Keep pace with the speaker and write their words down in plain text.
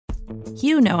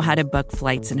You know how to book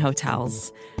flights and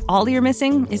hotels. All you're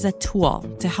missing is a tool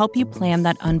to help you plan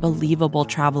that unbelievable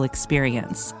travel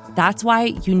experience. That's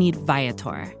why you need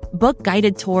Viator. Book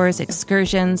guided tours,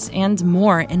 excursions, and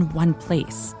more in one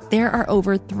place. There are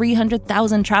over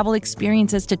 300,000 travel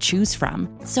experiences to choose from,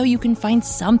 so you can find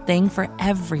something for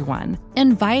everyone.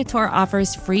 And Viator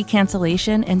offers free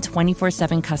cancellation and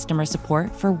 24/7 customer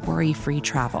support for worry-free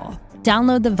travel.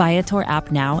 Download the Viator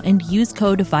app now and use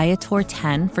code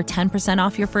Viator10 for 10%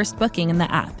 off your first booking in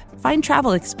the app. Find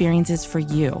travel experiences for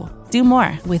you. Do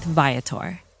more with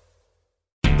Viator.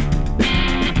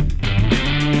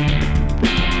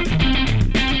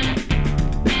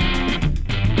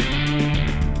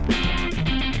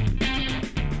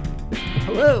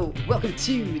 Hello, welcome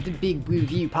to the Big Blue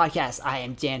View podcast. I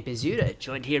am Dan Pizzuta,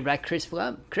 joined here by Chris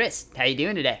Flum. Chris, how you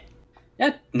doing today?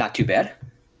 Yeah, not too bad.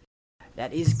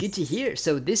 That is good to hear.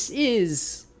 So this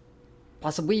is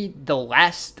possibly the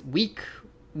last week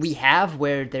we have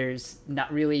where there's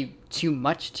not really too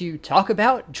much to talk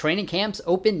about. Training camps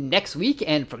open next week,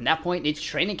 and from that point, it's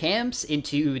training camps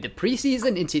into the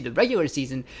preseason, into the regular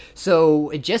season.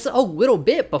 So just a little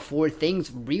bit before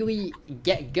things really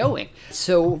get going.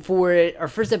 So for our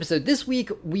first episode this week,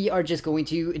 we are just going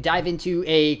to dive into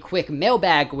a quick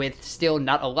mailbag with still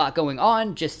not a lot going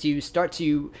on, just to start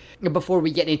to, before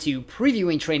we get into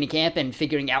previewing training camp and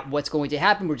figuring out what's going to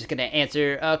happen, we're just going to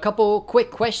answer a couple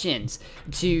quick questions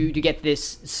to get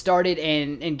this started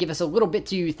and give us a little bit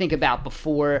to think about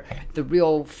before the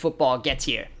real football gets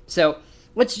here. So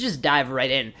let's just dive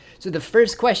right in. So the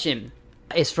first question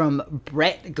is from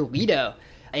Brett Galito,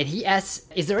 and he asks,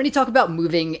 is there any talk about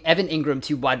moving Evan Ingram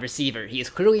to wide receiver? He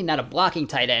is clearly not a blocking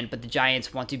tight end, but the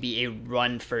Giants want to be a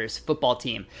run-first football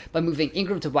team. By moving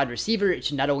Ingram to wide receiver, it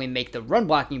should not only make the run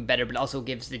blocking better, but also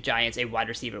gives the Giants a wide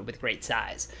receiver with great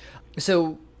size.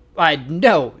 So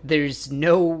no, there's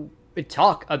no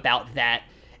talk about that.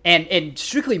 And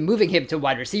strictly moving him to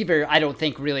wide receiver, I don't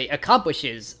think really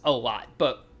accomplishes a lot.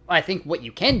 But I think what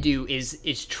you can do is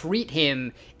treat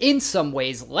him in some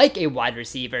ways like a wide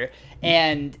receiver,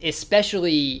 and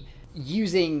especially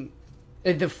using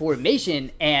the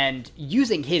formation and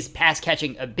using his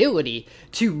pass-catching ability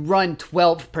to run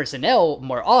 12 personnel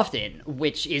more often,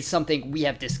 which is something we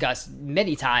have discussed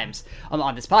many times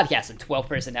on this podcast. And 12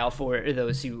 personnel, for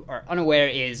those who are unaware,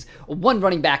 is one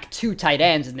running back, two tight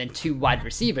ends, and then two wide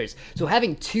receivers. So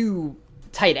having two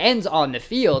tight ends on the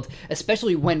field,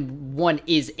 especially when one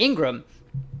is Ingram,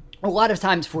 a lot of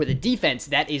times for the defense,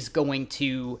 that is going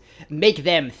to make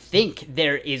them think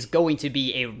there is going to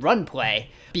be a run play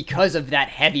because of that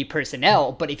heavy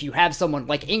personnel. But if you have someone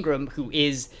like Ingram who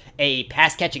is a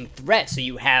pass-catching threat, so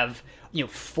you have,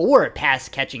 four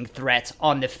pass-catching threats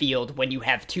on the field when you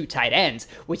have two tight ends,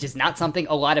 which is not something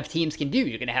a lot of teams can do.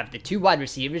 You're going to have the two wide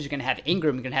receivers, you're going to have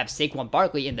Ingram, you're going to have Saquon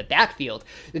Barkley in the backfield.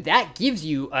 That gives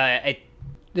you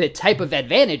the type of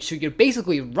advantage, so you're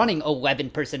basically running 11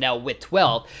 personnel with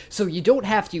 12, so you don't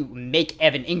have to make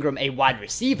Evan Ingram a wide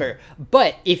receiver,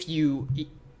 but if you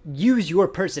use your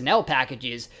personnel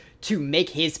packages to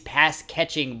make his pass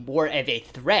catching more of a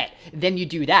threat, then you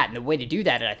do that, and the way to do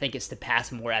that, I think, is to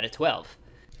pass more out of 12.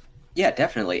 Yeah,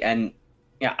 definitely, and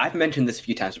I've mentioned this a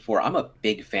few times before. I'm a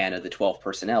big fan of the 12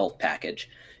 personnel package,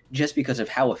 just because of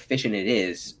how efficient it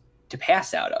is to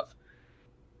pass out of.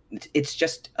 It's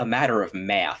just a matter of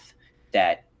math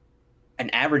that an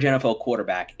average NFL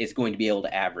quarterback is going to be able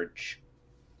to average,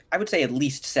 I would say, at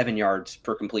least 7 yards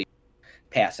per complete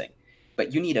passing.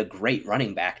 But you need a great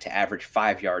running back to average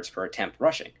 5 yards per attempt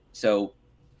rushing. So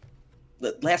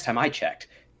last time I checked,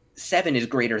 7 is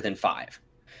greater than 5.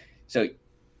 So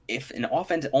if an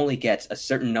offense only gets a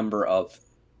certain number of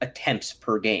attempts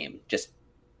per game, just a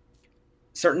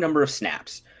certain number of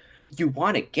snaps, you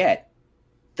want to get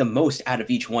the most out of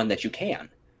each one that you can.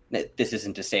 This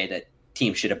isn't to say that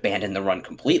teams should abandon the run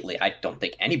completely. I don't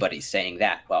think anybody's saying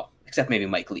that. Well, except maybe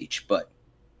Mike Leach, but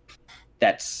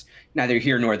that's neither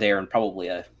here nor there, and probably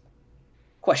a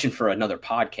question for another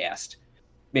podcast,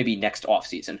 maybe next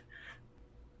offseason.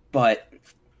 But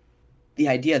the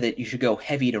idea that you should go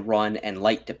heavy to run and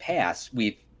light to pass,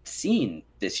 we've seen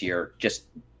this year, just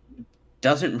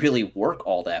doesn't really work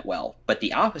all that well. But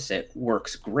the opposite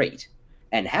works great.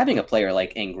 And having a player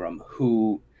like Ingram,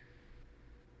 who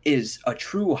is a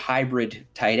true hybrid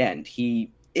tight end,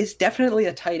 he is definitely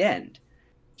a tight end.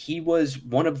 He was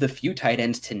one of the few tight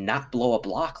ends to not blow a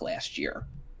block last year.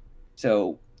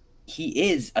 So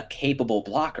he is a capable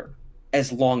blocker,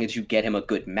 as long as you get him a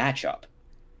good matchup.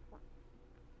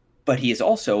 But he is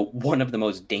also one of the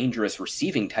most dangerous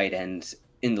receiving tight ends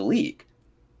in the league.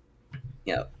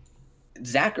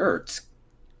 Zach Ertz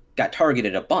got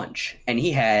targeted a bunch, and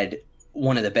he had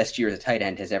one of the best years a tight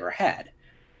end has ever had.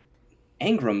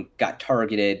 Engram got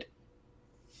targeted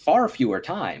far fewer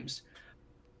times,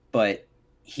 but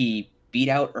he beat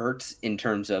out Ertz in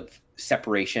terms of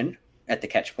separation at the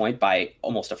catch point by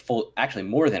almost actually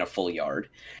more than a full yard.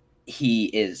 He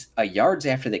is a yards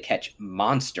after the catch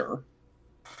monster,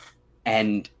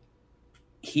 and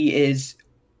he is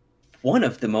one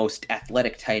of the most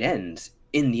athletic tight ends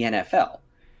in the NFL.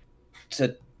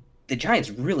 So the Giants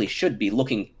really should be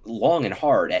looking long and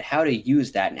hard at how to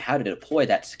use that and how to deploy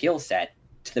that skill set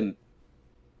to the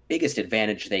biggest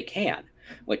advantage they can,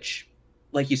 which,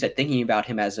 like you said, thinking about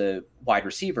him as a wide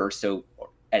receiver, so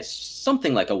as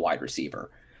something like a wide receiver,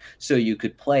 so you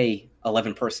could play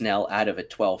 11 personnel out of a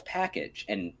 12 package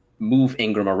and move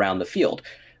Engram around the field.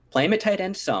 Play him at tight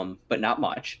end some, but not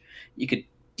much. You could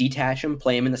detach him,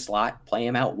 play him in the slot, play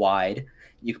him out wide.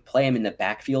 You could play him in the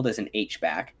backfield as an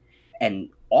H-back, and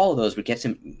all of those would get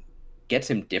some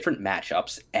different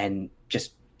matchups and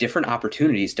just different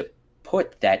opportunities to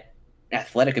put that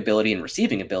athletic ability and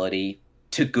receiving ability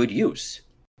to good use.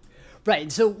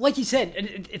 Right. So, like you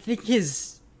said, I think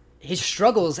his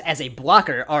struggles as a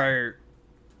blocker are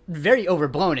very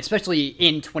overblown, especially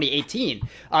in 2018.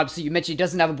 So you mentioned he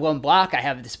doesn't have a blown block. I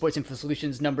have the Sports Info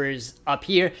Solutions numbers up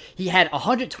here. He had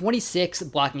 126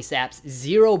 blocking snaps,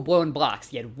 0 blown blocks.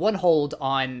 He had 1 hold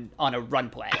on a run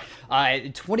play.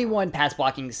 21 pass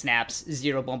blocking snaps,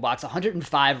 0 blown blocks.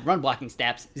 105 run blocking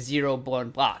snaps, 0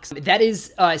 blown blocks. That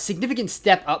is a significant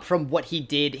step up from what he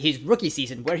did his rookie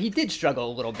season, where he did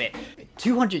struggle a little bit.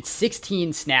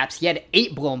 216 snaps. He had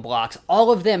 8 blown blocks.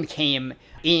 All of them came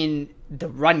in the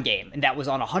run game, and that was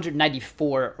on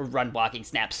 194 run blocking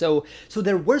snaps. So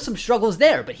there were some struggles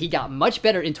there, but he got much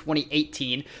better in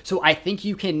 2018. So I think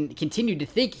you can continue to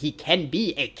think he can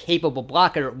be a capable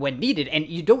blocker when needed, and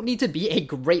you don't need to be a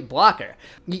great blocker.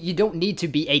 You don't need to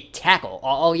be a tackle.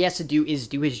 All he has to do is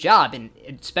do his job, and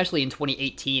especially in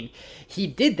 2018, he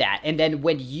did that. And then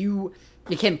when you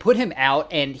can put him out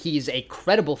and he's a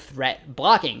credible threat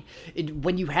blocking,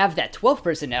 when you have that 12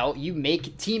 personnel, you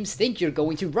make teams think you're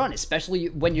going to run, especially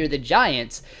when you're the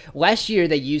Giants. Last year,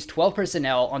 they used 12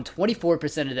 personnel on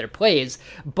 24% of their plays,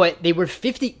 but they were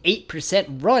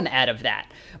 58% run out of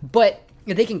that. But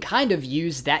they can kind of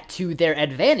use that to their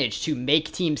advantage to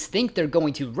make teams think they're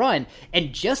going to run,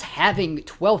 and just having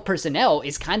 12 personnel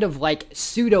is kind of like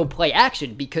pseudo play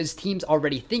action because teams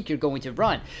already think you're going to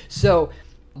run. So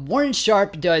Warren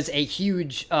Sharp does a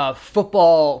huge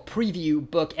football preview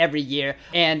book every year,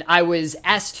 and I was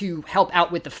asked to help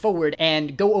out with the forward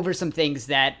and go over some things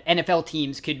that NFL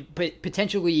teams could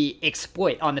potentially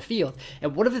exploit on the field.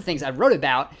 And one of the things I wrote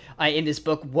about in this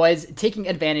book was taking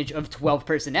advantage of 12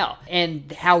 personnel and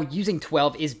how using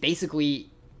 12 is basically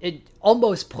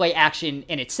almost play action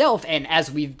in itself. And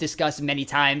as we've discussed many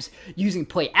times, using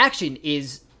play action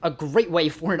is a great way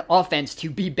for an offense to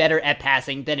be better at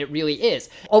passing than it really is.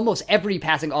 Almost every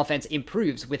passing offense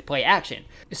improves with play action.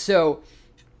 So,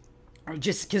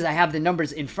 just because I have the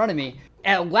numbers in front of me,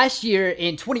 last year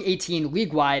in 2018,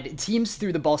 league-wide, teams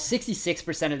threw the ball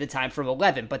 66% of the time from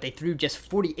 11, but they threw just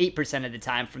 48% of the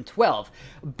time from 12.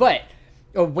 But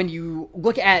when you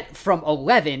look at from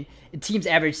 11, teams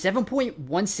averaged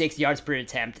 7.16 yards per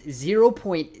attempt,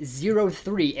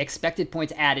 0.03 expected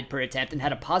points added per attempt, and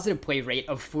had a positive play rate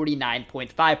of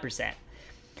 49.5%.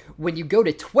 When you go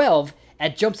to 12,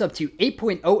 it jumps up to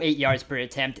 8.08 yards per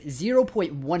attempt,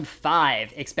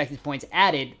 0.15 expected points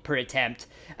added per attempt,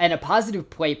 and a positive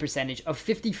play percentage of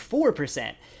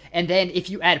 54%. And then if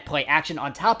you add play action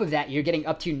on top of that, you're getting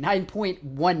up to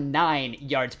 9.19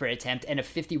 yards per attempt and a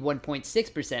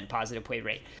 51.6% positive play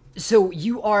rate. So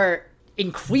you are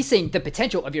increasing the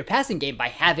potential of your passing game by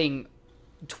having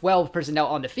 12 personnel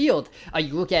on the field.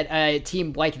 You look at a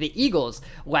team like the Eagles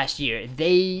last year.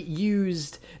 They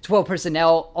used 12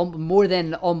 personnel more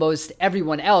than almost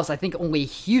everyone else. I think only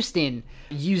Houston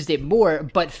used it more,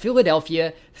 but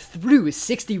Philadelphia threw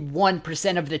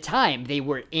 61% of the time they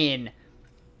were in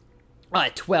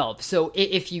 12. So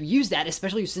if you use that,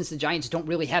 especially since the Giants don't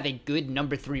really have a good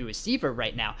number 3 receiver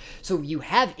right now, so you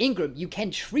have Engram, you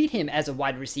can treat him as a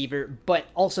wide receiver, but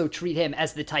also treat him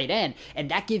as the tight end,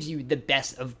 and that gives you the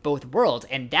best of both worlds,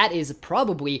 and that is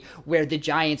probably where the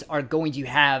Giants are going to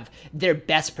have their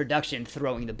best production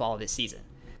throwing the ball this season.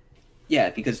 Yeah,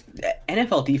 because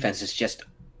NFL defenses just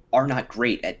are not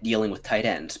great at dealing with tight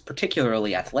ends,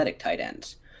 particularly athletic tight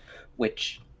ends,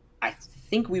 which I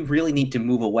think we really need to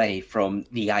move away from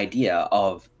the idea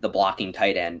of the blocking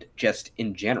tight end just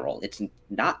in general. It's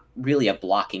not really a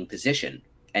blocking position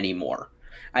anymore.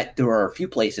 There are a few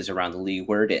places around the league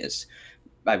where it is.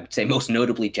 I would say most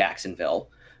notably Jacksonville,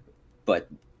 but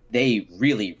they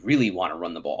really, really want to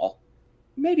run the ball.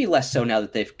 Maybe less so now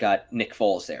that they've got Nick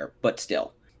Foles there, but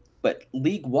still. But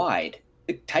league-wide,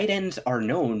 tight ends are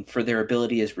known for their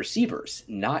ability as receivers,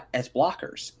 not as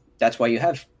blockers. That's why you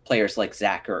have players like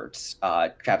Zach Ertz,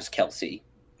 Travis Kelce,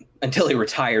 until he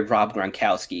retired, Rob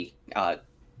Gronkowski,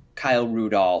 Kyle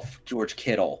Rudolph, George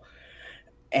Kittle.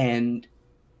 And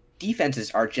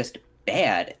defenses are just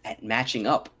bad at matching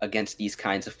up against these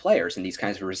kinds of players and these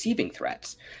kinds of receiving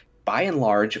threats. By and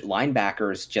large,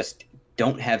 linebackers just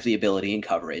don't have the ability in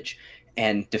coverage,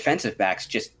 and defensive backs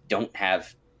just don't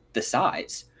have the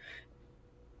size.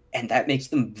 And that makes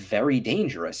them very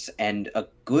dangerous. And a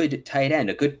good tight end,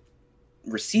 a good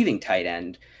receiving tight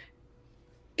end,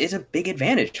 is a big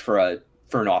advantage for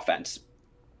an offense.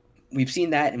 We've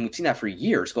seen that, and we've seen that for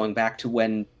years, going back to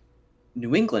when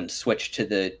New England switched to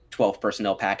the 12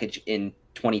 personnel package in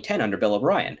 2010 under Bill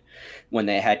O'Brien, when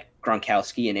they had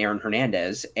Gronkowski and Aaron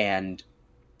Hernandez, and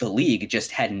the league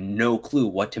just had no clue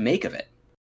what to make of it.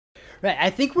 Right,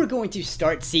 I think we're going to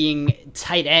start seeing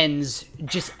tight ends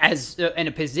just as in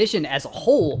a position as a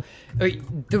whole.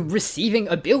 The receiving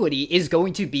ability is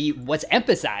going to be what's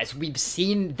emphasized. We've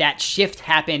seen that shift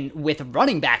happen with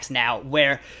running backs now,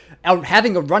 where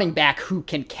having a running back who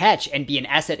can catch and be an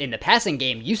asset in the passing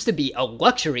game used to be a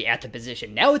luxury at the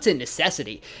position. Now it's a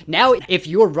necessity. Now, if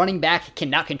your running back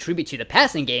cannot contribute to the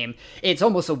passing game, it's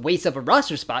almost a waste of a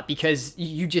roster spot because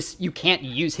you can't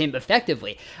use him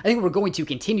effectively. I think we're going to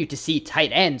continue to see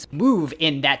tight ends move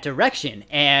in that direction,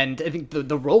 and I think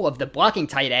the role of the blocking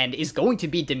tight end is going to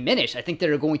be diminished. I think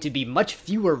there are going to be much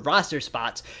fewer roster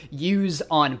spots used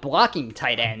on blocking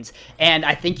tight ends, and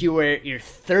I think your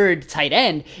third tight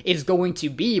end is going to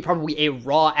be probably a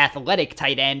raw athletic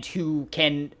tight end who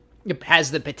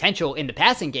has the potential in the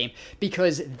passing game,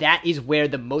 because that is where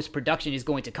the most production is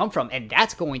going to come from, and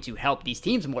that's going to help these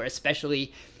teams more,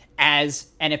 especially as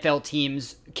NFL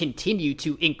teams continue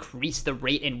to increase the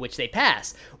rate in which they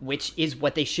pass, which is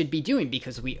what they should be doing,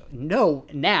 because we know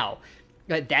now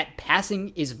that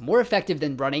passing is more effective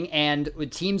than running, and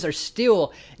teams are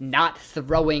still not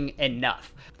throwing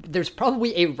enough. There's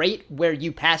probably a rate where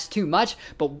you pass too much,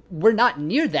 but we're not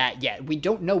near that yet. We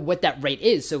don't know what that rate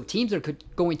is, so teams are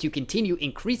going to continue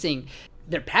increasing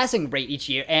their passing rate each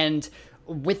year, and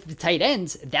with the tight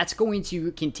ends, that's going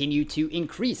to continue to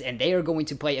increase, and they are going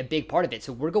to play a big part of it.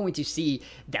 So we're going to see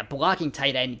that blocking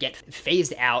tight end get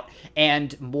phased out,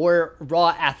 and more raw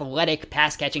athletic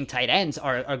pass catching tight ends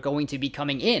are going to be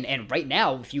coming in. And right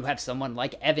now, if you have someone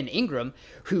like Evan Ingram,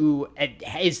 who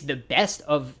is the best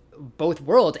of both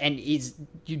worlds, and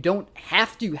you don't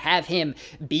have to have him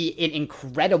be an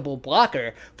incredible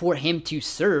blocker for him to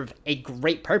serve a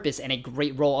great purpose and a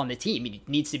great role on the team. He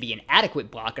needs to be an adequate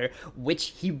blocker, which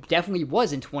he definitely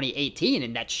was in 2018,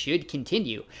 and that should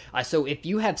continue. So if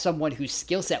you have someone whose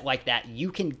skill set like that,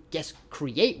 you can just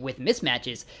create with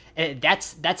mismatches.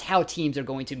 That's how teams are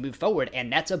going to move forward,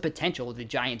 and that's a potential the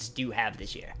Giants do have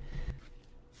this year.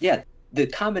 Yeah, the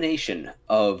combination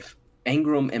of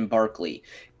Ingram and Barkley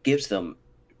gives them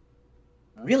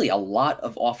really a lot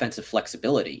of offensive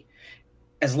flexibility,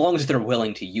 as long as they're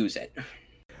willing to use it.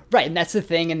 Right, and that's the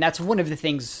thing, and that's one of the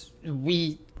things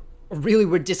we really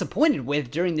were disappointed with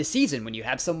during the season, when you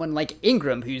have someone like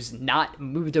Ingram who's not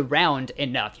moved around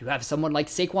enough. You have someone like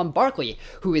Saquon Barkley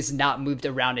who is not moved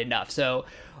around enough. So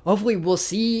hopefully we'll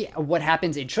see what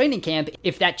happens in training camp,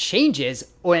 if that changes,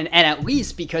 and at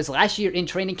least because last year in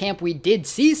training camp we did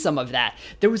see some of that.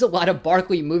 There was a lot of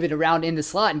Barkley moving around in the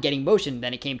slot and getting motion,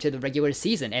 then it came to the regular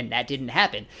season, and that didn't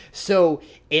happen. So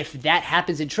if that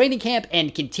happens in training camp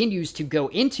and continues to go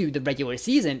into the regular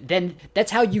season, then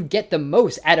that's how you get the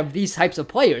most out of these types of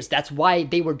players. That's why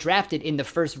they were drafted in the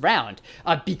first round,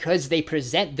 because they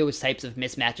present those types of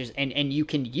mismatches, and you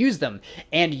can use them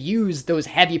and use those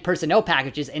heavy personnel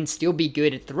packages and still be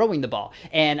good at throwing the ball.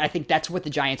 And I think that's what the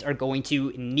Giants are going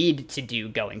to need to do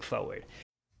going forward.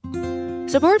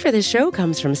 Support for this show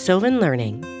comes from Sylvan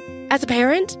Learning. As a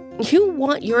parent, you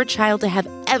want your child to have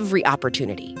every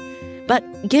opportunity, but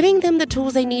giving them the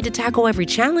tools they need to tackle every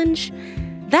challenge,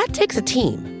 that takes a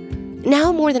team.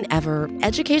 Now more than ever,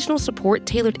 educational support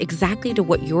tailored exactly to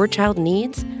what your child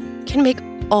needs can make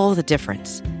all the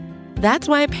difference. That's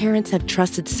why parents have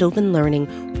trusted Sylvan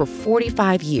Learning for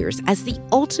 45 years as the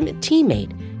ultimate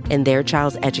teammate in their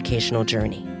child's educational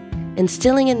journey,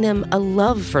 instilling in them a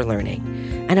love for learning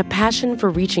and a passion for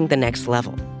reaching the next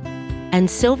level. And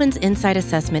Sylvan's Insight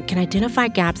Assessment can identify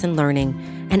gaps in learning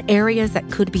and areas that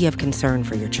could be of concern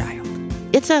for your child.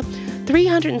 It's a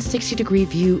 360-degree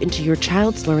view into your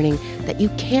child's learning that you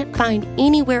can't find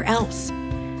anywhere else,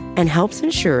 and helps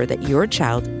ensure that your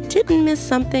child didn't miss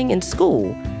something in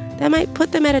school that might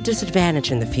put them at a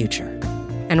disadvantage in the future.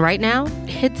 And right now,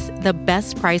 it's the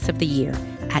best price of the year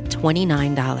at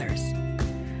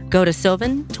 $29. Go to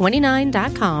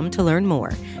sylvan29.com to learn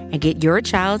more and get your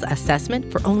child's assessment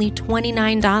for only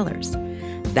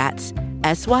 $29. That's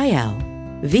SYLVAN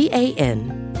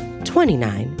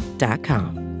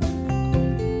 29.com.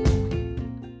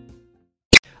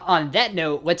 On that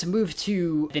note, let's move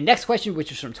to the next question,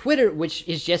 which is from Twitter, which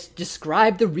is just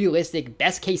describe the realistic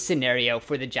best case scenario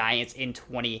for the Giants in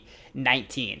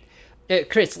 2019.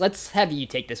 Chris, let's have you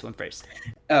take this one first.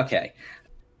 Okay.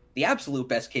 The absolute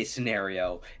best case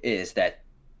scenario is that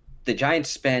the Giants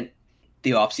spent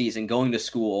the offseason going to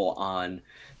school on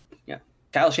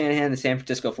Kyle Shanahan, the San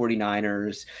Francisco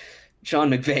 49ers, Sean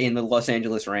McVay and the Los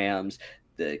Angeles Rams,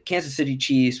 the Kansas City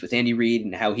Chiefs with Andy Reid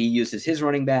and how he uses his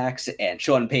running backs, and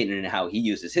Sean Payton and how he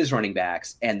uses his running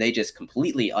backs, and they just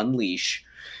completely unleash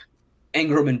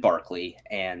Ingram and Barkley,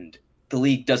 and the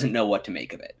league doesn't know what to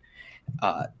make of it.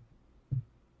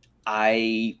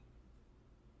 I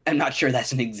am not sure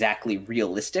that's an exactly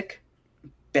realistic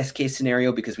best case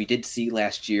scenario, because we did see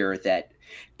last year that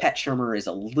Pat Shurmur is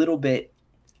a little bit,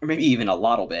 or maybe even a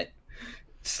lot bit,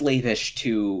 slavish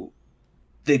to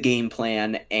the game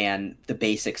plan and the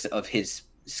basics of his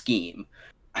scheme.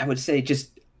 I would say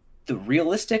just the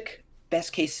realistic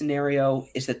best case scenario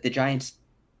is that the Giants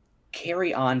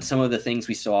carry on some of the things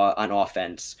we saw on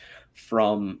offense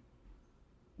from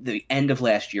the end of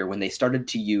last year, when they started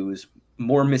to use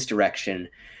more misdirection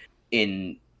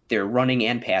in their running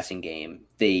and passing game.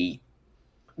 They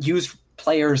used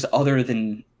players other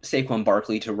than Saquon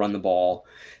Barkley to run the ball.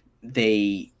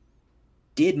 They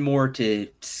did more to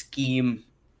scheme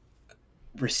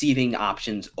receiving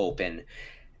options open.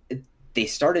 They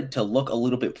started to look a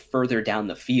little bit further down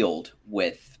the field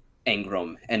with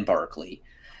Ingram and Barkley.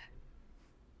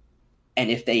 And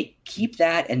if they keep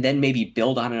that and then maybe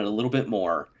build on it a little bit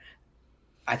more,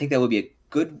 I think that would be a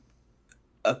good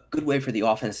way for the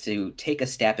offense to take a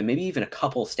step, and maybe even a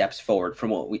couple steps forward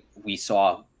from what we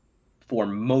saw for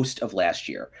most of last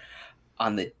year.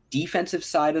 On the defensive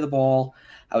side of the ball,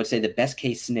 I would say the best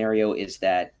case scenario is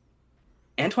that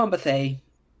Antoine Bethea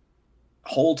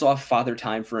holds off Father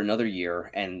Time for another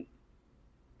year and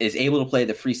is able to play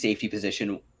the free safety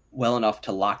position well enough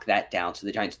to lock that down, so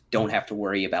the Giants don't have to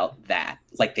worry about that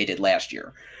like they did last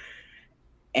year.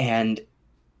 And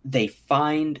they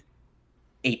find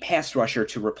a pass rusher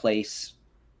to replace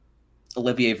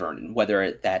Olivier Vernon,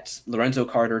 whether that's Lorenzo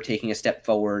Carter taking a step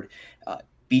forward,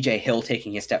 BJ Hill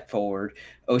taking a step forward,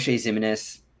 O'Shea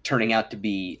Zimenez turning out to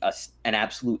be an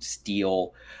absolute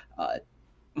steal,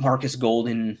 Marcus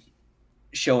Golden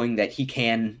showing that he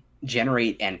can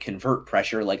generate and convert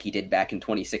pressure like he did back in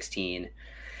 2016.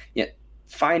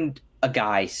 Find a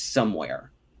guy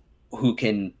somewhere who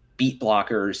can beat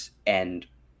blockers and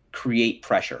create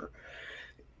pressure.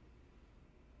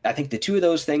 I think the two of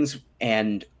those things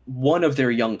and one of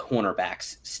their young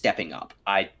cornerbacks stepping up.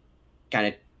 I kind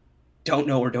of don't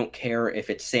know or don't care if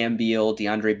it's Sam Beal,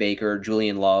 DeAndre Baker,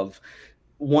 Julian Love,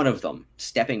 one of them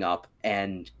stepping up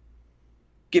and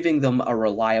giving them a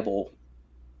reliable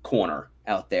corner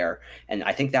out there. And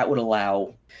I think that would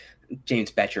allow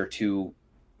James Bettcher to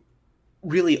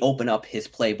really open up his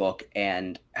playbook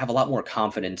and have a lot more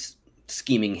confidence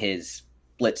scheming his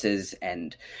blitzes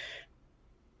and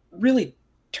really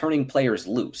turning players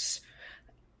loose.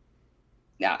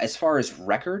 Now, as far as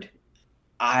record,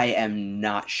 I am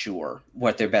not sure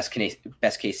what their best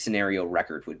case scenario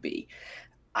record would be.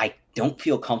 I don't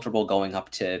feel comfortable going up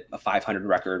to a 500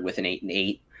 record with an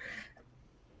 8-8.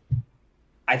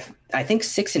 I think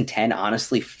 6-10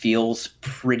 honestly feels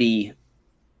pretty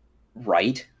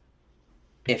right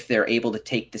if they're able to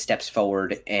take the steps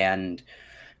forward and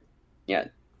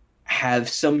have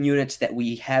some units that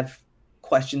we have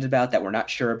questions about, that we're not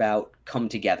sure about, come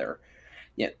together.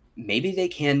 Maybe they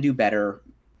can do better,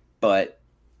 but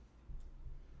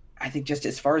I think just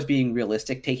as far as being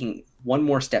realistic, taking one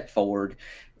more step forward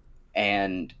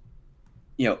and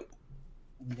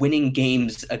winning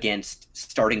games against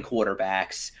starting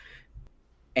quarterbacks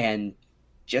and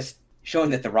just showing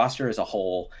that the roster as a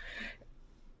whole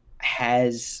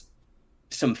has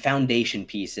some foundation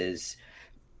pieces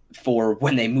for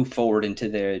when they move forward into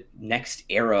the next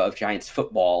era of Giants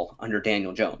football under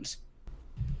Daniel Jones.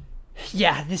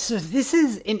 Yeah, this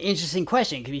is an interesting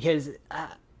question, because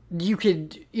you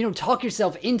could talk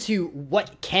yourself into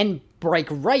what can break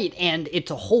right, and it's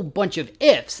a whole bunch of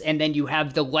ifs, and then you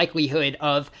have the likelihood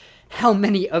of how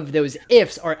many of those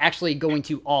ifs are actually going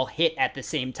to all hit at the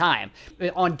same time.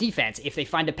 On defense, if they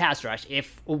find a pass rush,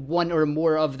 if one or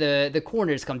more of the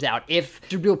corners comes out, if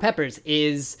Jabril Peppers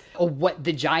is what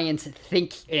the Giants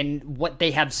think and what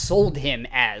they have sold him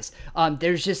as.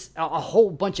 There's just a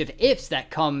whole bunch of ifs that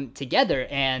come together,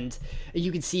 and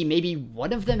you can see maybe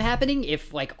one of them happening.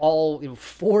 If like all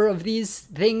 4 of these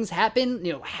things happen,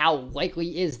 how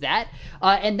likely is that?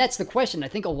 And that's the question. I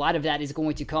think a lot of that is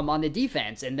going to come on the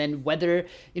defense, and then whether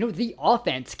the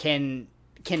offense can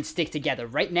stick together.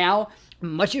 Right now,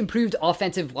 much improved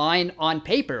offensive line on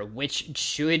paper, which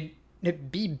should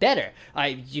be better.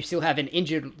 You still have an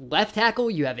injured left tackle,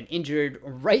 you have an injured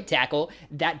right tackle.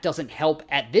 That doesn't help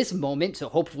at this moment, so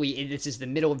hopefully this is the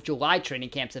middle of July, training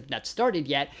camps have not started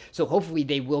yet, so hopefully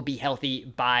they will be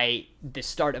healthy by the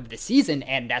start of the season,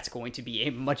 and that's going to be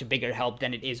a much bigger help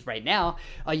than it is right now.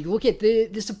 You look at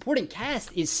the supporting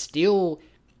cast is still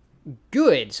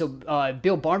good. So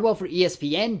Bill Barnwell for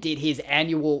ESPN did his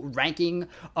annual ranking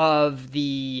of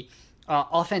the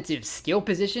offensive skill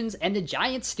positions, and the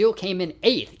Giants still came in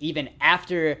 8th, even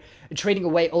after trading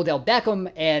away Odell Beckham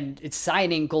and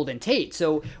signing Golden Tate.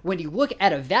 So when you look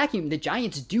at a vacuum, the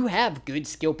Giants do have good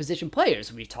skill position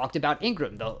players. We've talked about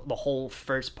Ingram the whole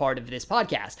first part of this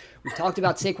podcast. We've talked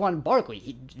about Saquon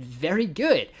Barkley. Very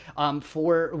good.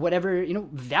 For whatever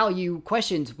value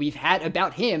questions we've had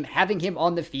about him, having him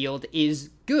on the field is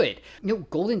good.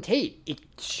 Golden Tate, it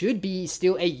should be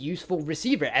still a useful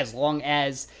receiver as long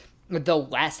as the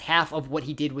last half of what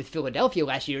he did with Philadelphia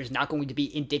last year is not going to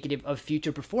be indicative of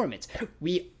future performance.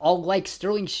 We all like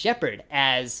Sterling Shepard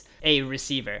as a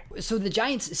receiver. So the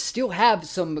Giants still have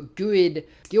some good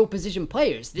skill position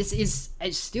players. This is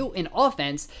still an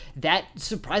offense that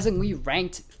surprisingly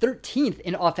ranked 13th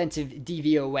in offensive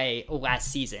DVOA last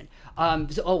season.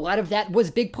 So a lot of that was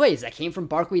big plays that came from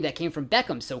Barkley, that came from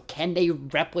Beckham. So can they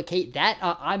replicate that?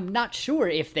 I'm not sure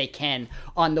if they can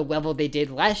on the level they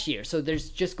did last year. So there's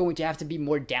just going to have to be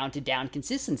more down-to-down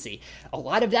consistency. A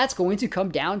lot of that's going to come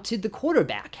down to the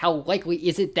quarterback. How likely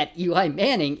is it that Eli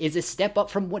Manning is a step up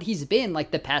from what he's been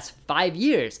like the past 5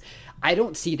 years? I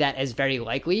don't see that as very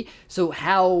likely. So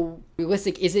how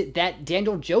realistic is it that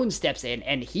Daniel Jones steps in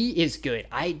and he is good?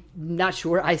 I'm not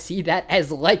sure I see that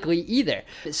as likely either.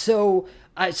 So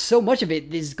much of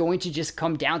it is going to just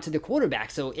come down to the quarterback.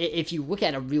 So if you look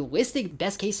at a realistic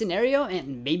best case scenario,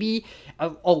 and maybe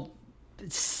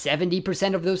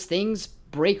 70% of those things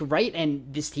break right and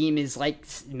this team is like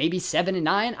maybe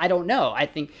 7-9, I don't know. I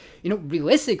think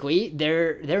realistically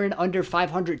they're an under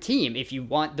 500 team. If you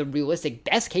want the realistic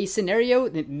best case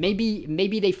scenario,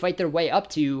 maybe they fight their way up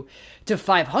to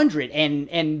 500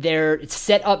 and they're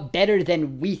set up better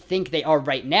than we think they are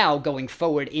right now going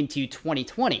forward into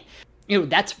 2020.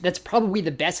 That's probably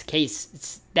the best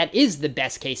case. That is the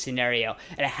best case scenario,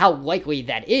 and how likely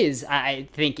that is, I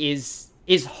think is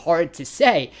hard to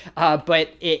say, but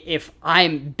if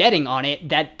I'm betting on it,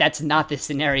 that's not the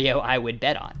scenario I would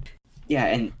bet on. Yeah,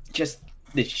 and just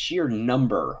the sheer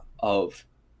number of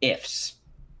ifs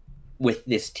with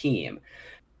this team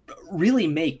really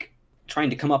make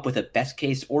trying to come up with a best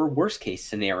case or worst case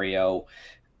scenario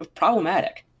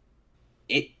problematic.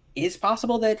 It is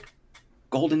possible that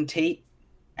Golden Tate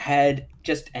had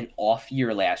just an off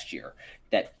year last year,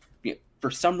 that for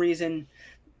some reason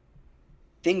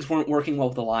things weren't working well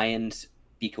with the Lions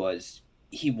because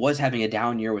he was having a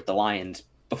down year with the Lions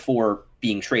before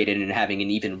being traded and having an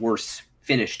even worse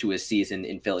finish to his season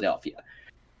in Philadelphia.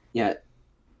 Yeah,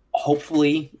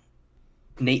 hopefully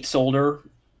Nate Solder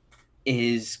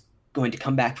is going to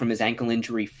come back from his ankle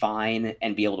injury fine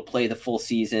and be able to play the full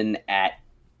season at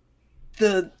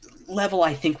the level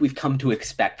I think we've come to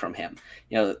expect from him.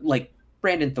 Like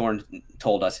Brandon Thorne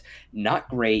told us, not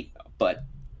great, but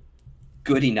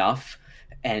good enough.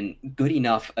 And good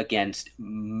enough against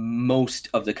most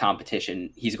of the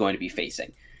competition he's going to be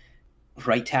facing.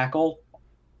 Right tackle,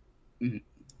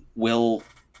 will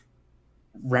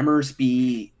Remmers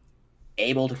be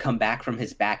able to come back from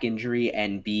his back injury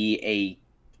and be a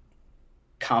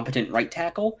competent right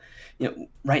tackle?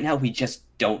 Right now we just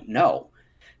don't know.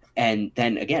 And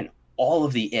then again, all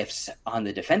of the ifs on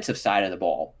the defensive side of the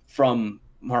ball, from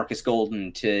Marcus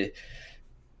Golden to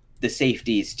the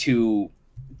safeties to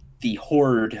the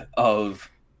horde of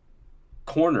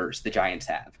corners the Giants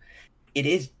have. It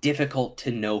is difficult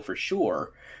to know for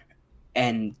sure,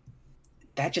 and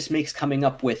that just makes coming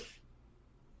up with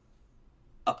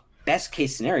a best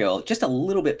case scenario just a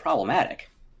little bit problematic.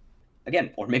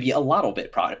 Again, or maybe a little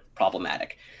bit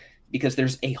problematic, because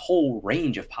there's a whole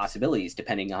range of possibilities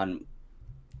depending on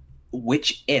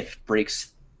which if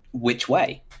breaks which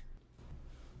way.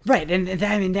 Right, and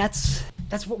I mean that's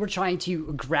That's what we're trying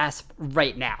to grasp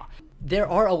right now. There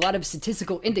are a lot of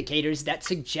statistical indicators that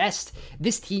suggest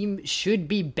this team should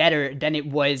be better than it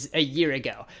was a year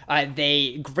ago.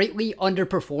 They greatly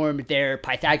underperformed their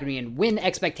Pythagorean win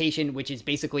expectation, which is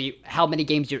basically how many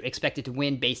games you're expected to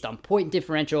win based on point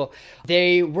differential.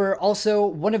 They were also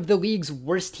one of the league's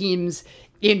worst teams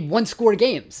in one-score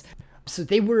games. So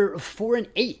they were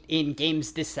 4-8 in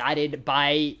games decided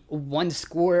by one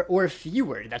score or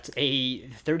fewer. That's a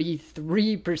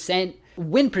 33%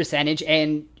 win percentage,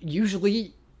 and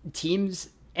usually teams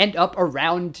end up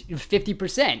around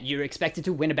 50%. You're expected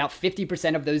to win about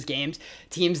 50% of those games.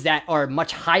 Teams that are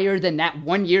much higher than that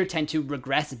one year tend to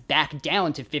regress back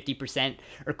down to 50%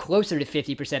 or closer to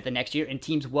 50% the next year, and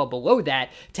teams well below that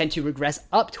tend to regress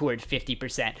up toward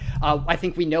 50%. I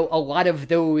think we know a lot of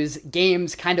those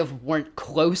games kind of weren't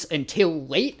close until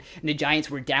late, and the Giants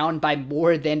were down by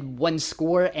more than one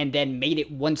score and then made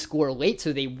it one score late,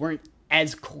 so they weren't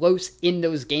as close in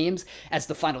those games as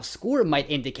the final score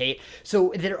might indicate.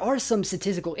 So there are some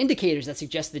statistical indicators that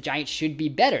suggest the Giants should be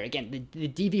better. Again, the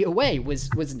DVOA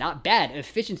was not bad.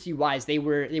 Efficiency-wise, they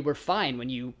were fine when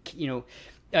you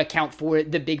account for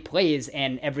the big plays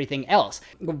and everything else.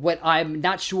 What I'm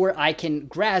not sure I can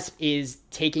grasp is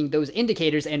taking those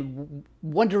indicators and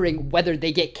wondering whether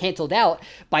they get canceled out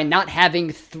by not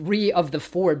having 3 of the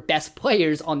 4 best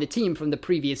players on the team from the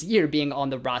previous year being on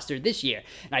the roster this year.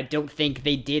 And I don't think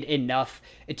they did enough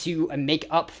to make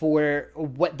up for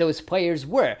what those players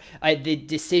were. The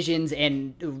decisions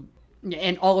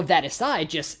and all of that aside,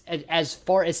 just as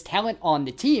far as talent on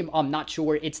the team, I'm not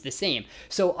sure it's the same.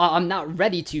 So I'm not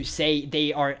ready to say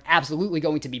they are absolutely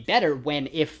going to be better when,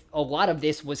 if a lot of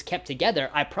this was kept together,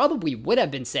 I probably would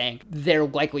have been saying they're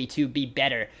likely to be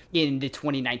better in the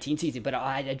 2019 season. But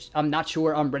I'm not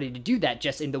sure I'm ready to do that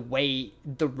just in the way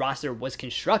the roster was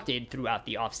constructed throughout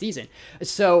the offseason.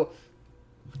 So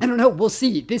I don't know. We'll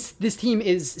see. This team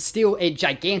is still a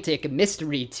gigantic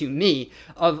mystery to me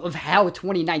of how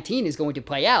 2019 is going to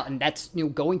play out, and that's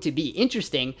going to be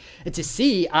interesting to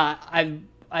see. I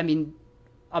mean,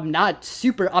 I'm not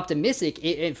super optimistic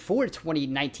for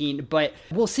 2019, but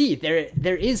we'll see.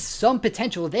 There is some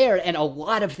potential there, and a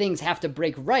lot of things have to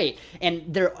break right, and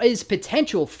there is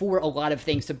potential for a lot of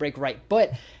things to break right,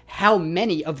 but how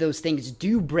many of those things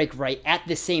do break right at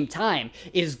the same time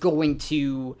is going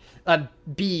to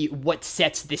be what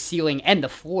sets the ceiling and the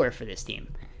floor for this team.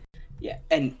 Yeah,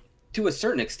 and to a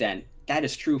certain extent, that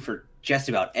is true for just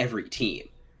about every team.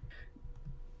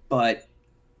 But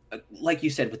like you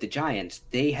said with the Giants,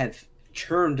 they have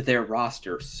churned their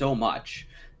roster so much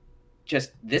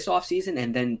just this offseason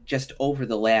and then just over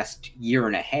the last year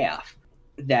and a half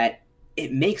that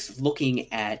it makes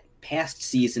looking at past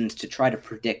seasons to try to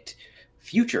predict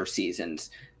future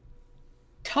seasons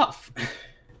tough.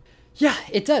 Yeah,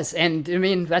 it does. And I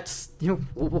mean, that's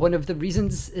one of the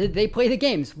reasons they play the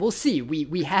games. We'll see.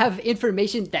 We have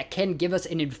information that can give us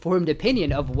an informed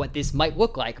opinion of what this might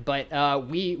look like, but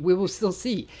we will still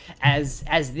see as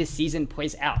this season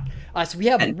plays out. So we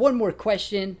have one more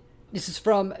question. This is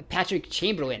from Patrick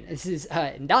Chamberlain. This is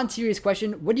a non-serious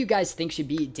question. What do you guys think should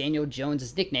be Daniel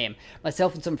Jones' nickname?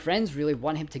 Myself and some friends really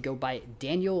want him to go by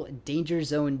Daniel Danger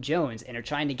Zone Jones and are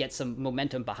trying to get some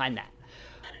momentum behind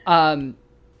that.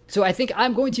 So I think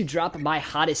I'm going to drop my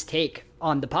hottest take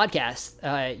on the podcast.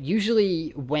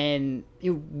 Usually when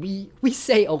we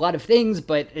say a lot of things,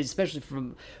 but especially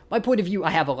from my point of view, I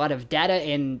have a lot of data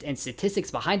and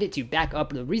statistics behind it to back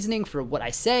up the reasoning for what I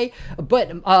say.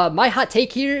 But my hot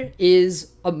take here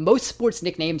is most sports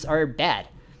nicknames are bad,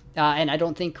 and I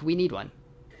don't think we need one.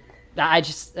 I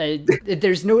just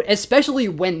there's no, especially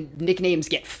when nicknames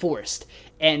get forced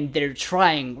and they're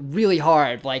trying really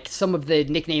hard, like some of the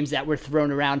nicknames that were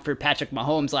thrown around for Patrick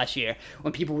Mahomes last year,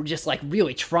 when people were just like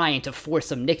really trying to force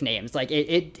some nicknames. Like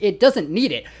it doesn't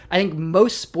need it. I think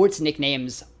most sports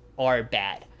nicknames are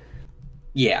bad.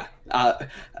 Yeah,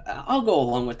 I'll go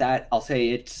along with that. I'll say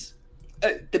it's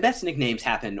the best nicknames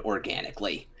happen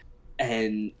organically,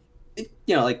 and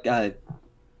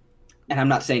and I'm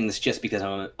not saying this just because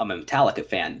I'm a Metallica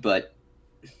fan, but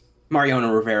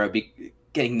Mariano Rivera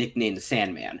getting nicknamed the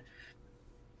Sandman.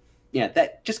 Yeah,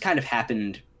 that just kind of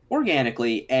happened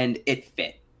organically, and it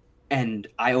fit. And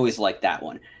I always like that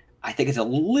one. I think it's a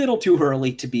little too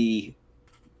early to be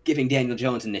giving Daniel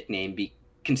Jones a nickname,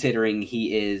 considering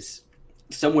he is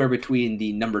somewhere between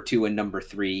the number 2 and number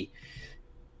 3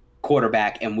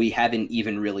 quarterback, and we haven't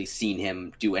even really seen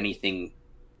him do anything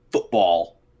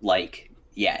football-like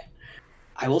yet.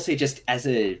 I will say, just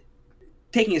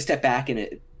taking a step back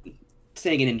and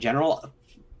saying it in general,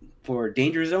 for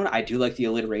Danger Zone, I do like the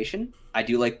alliteration. I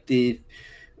do like the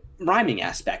rhyming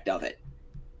aspect of it.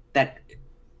 That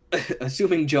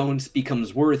assuming Jones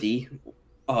becomes worthy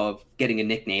of getting a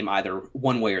nickname either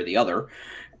one way or the other,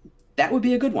 that would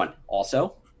be a good one.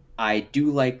 Also, I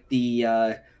do like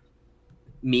the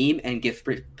meme and gift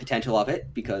potential of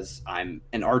it because I'm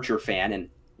an Archer fan, and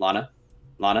Lana,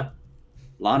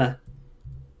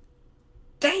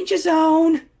 Danger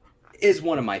Zone is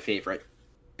one of my favorite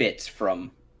bits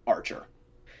from Archer.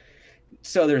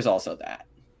 So there's also that.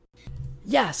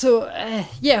 Yeah, so,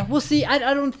 we'll see. I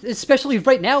don't, especially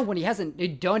right now when he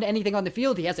hasn't done anything on the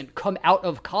field, he hasn't come out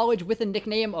of college with a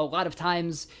nickname. A lot of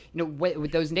times,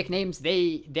 with those nicknames,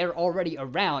 they're already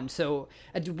around. So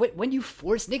when you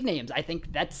force nicknames, I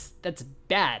think that's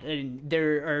bad. And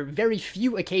there are very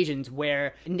few occasions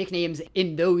where nicknames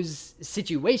in those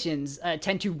situations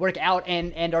tend to work out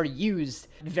and are used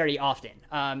very often.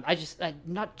 I'm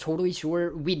not totally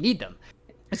sure we need them.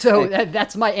 So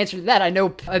that's my answer to that. I know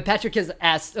Patrick has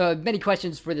asked many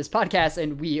questions for this podcast,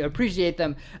 and we appreciate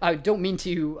them. I don't mean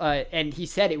to, and he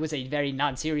said it was a very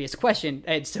non-serious question,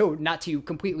 and so not to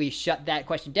completely shut that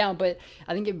question down, but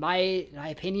I think in my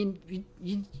opinion,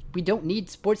 we don't need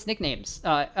sports nicknames,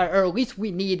 or at least we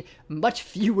need much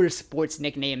fewer sports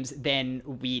nicknames than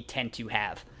we tend to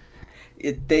have.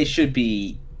 They should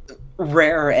be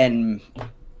rare and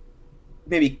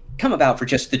maybe come about for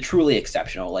just the truly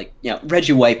exceptional, like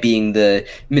Reggie White being the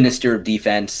minister of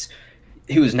defense.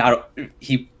 He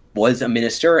was a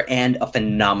minister and a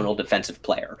phenomenal defensive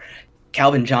player.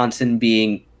 Calvin Johnson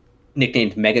being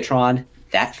nicknamed Megatron,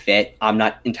 that fit. I'm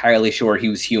not entirely sure he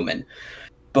was human,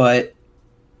 but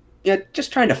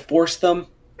just trying to force them.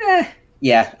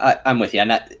 I'm with you.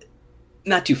 I'm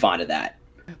not too fond of that.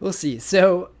 We'll see.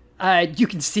 So you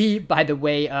can see, by the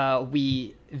way,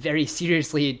 we very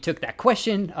seriously took that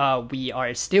question. We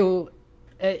are still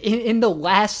in the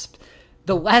last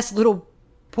little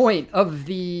point of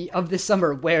the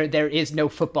summer where there is no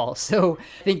football. So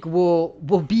I think we'll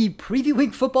be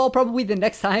previewing football probably the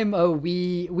next time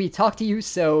we talk to you.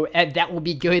 So that will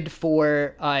be good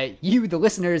for you, the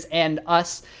listeners, and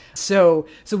us. So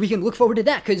we can look forward to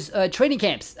that because training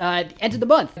camps end of the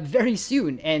month very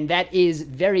soon, and that is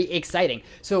very exciting.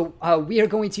 So we are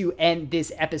going to end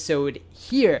this episode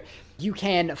here. You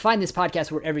can find this podcast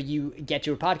wherever you get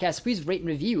your podcasts. Please rate and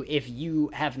review if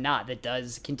you have not. That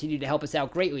does continue to help us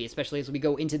out greatly, especially as we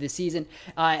go into the season.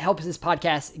 It helps this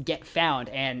podcast get found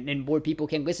and more people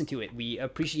can listen to it. We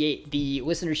appreciate the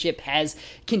listenership has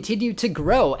continued to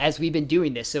grow as we've been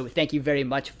doing this, so thank you very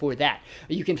much for that.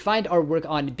 You can find our work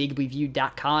on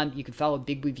bigblueview.com. You can follow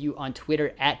Big Blue View on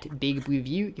Twitter at Big Blue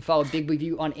View. You can follow Big Blue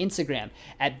View on Instagram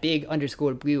at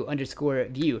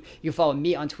big_blue_view. You can follow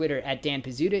me on Twitter at Dan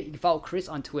Pizzuta. You can follow Chris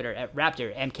on Twitter at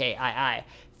Raptor MKII.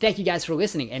 Thank you guys for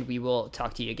listening, and we will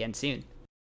talk to you again soon.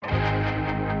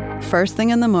 First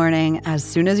thing in the morning, as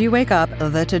soon as you wake up,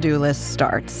 the to-do list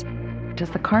starts. Does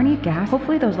the car need gas?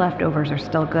 Hopefully those leftovers are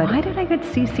still good. Why did I get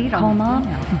CC'd on Mom?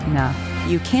 No.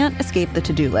 You can't escape the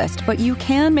to-do list, but you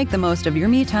can make the most of your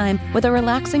me time with a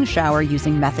relaxing shower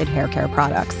using Method Hair Care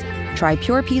products. Try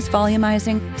Pure Peace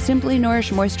Volumizing, Simply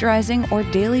Nourish Moisturizing, or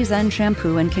Daily Zen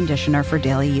Shampoo and Conditioner for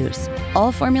daily use.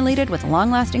 All formulated with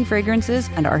long-lasting fragrances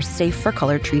and are safe for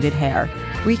color-treated hair.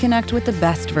 Reconnect with the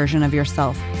best version of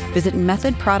yourself. Visit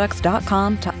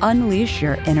methodproducts.com to unleash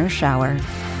your inner shower.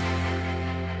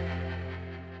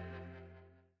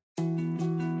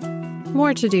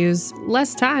 More to-dos,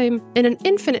 less time, and an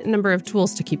infinite number of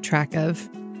tools to keep track of.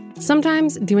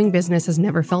 Sometimes doing business has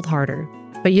never felt harder.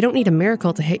 But you don't need a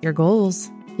miracle to hit your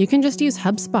goals. You can just use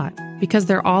HubSpot because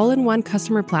their all-in-one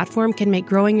customer platform can make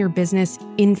growing your business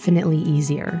infinitely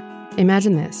easier.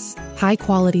 Imagine this: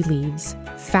 high-quality leads,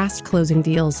 fast closing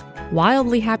deals,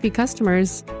 wildly happy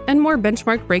customers, and more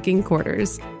benchmark-breaking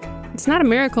quarters. It's not a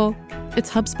miracle,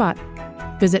 it's HubSpot.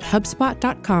 Visit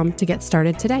HubSpot.com to get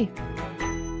started today.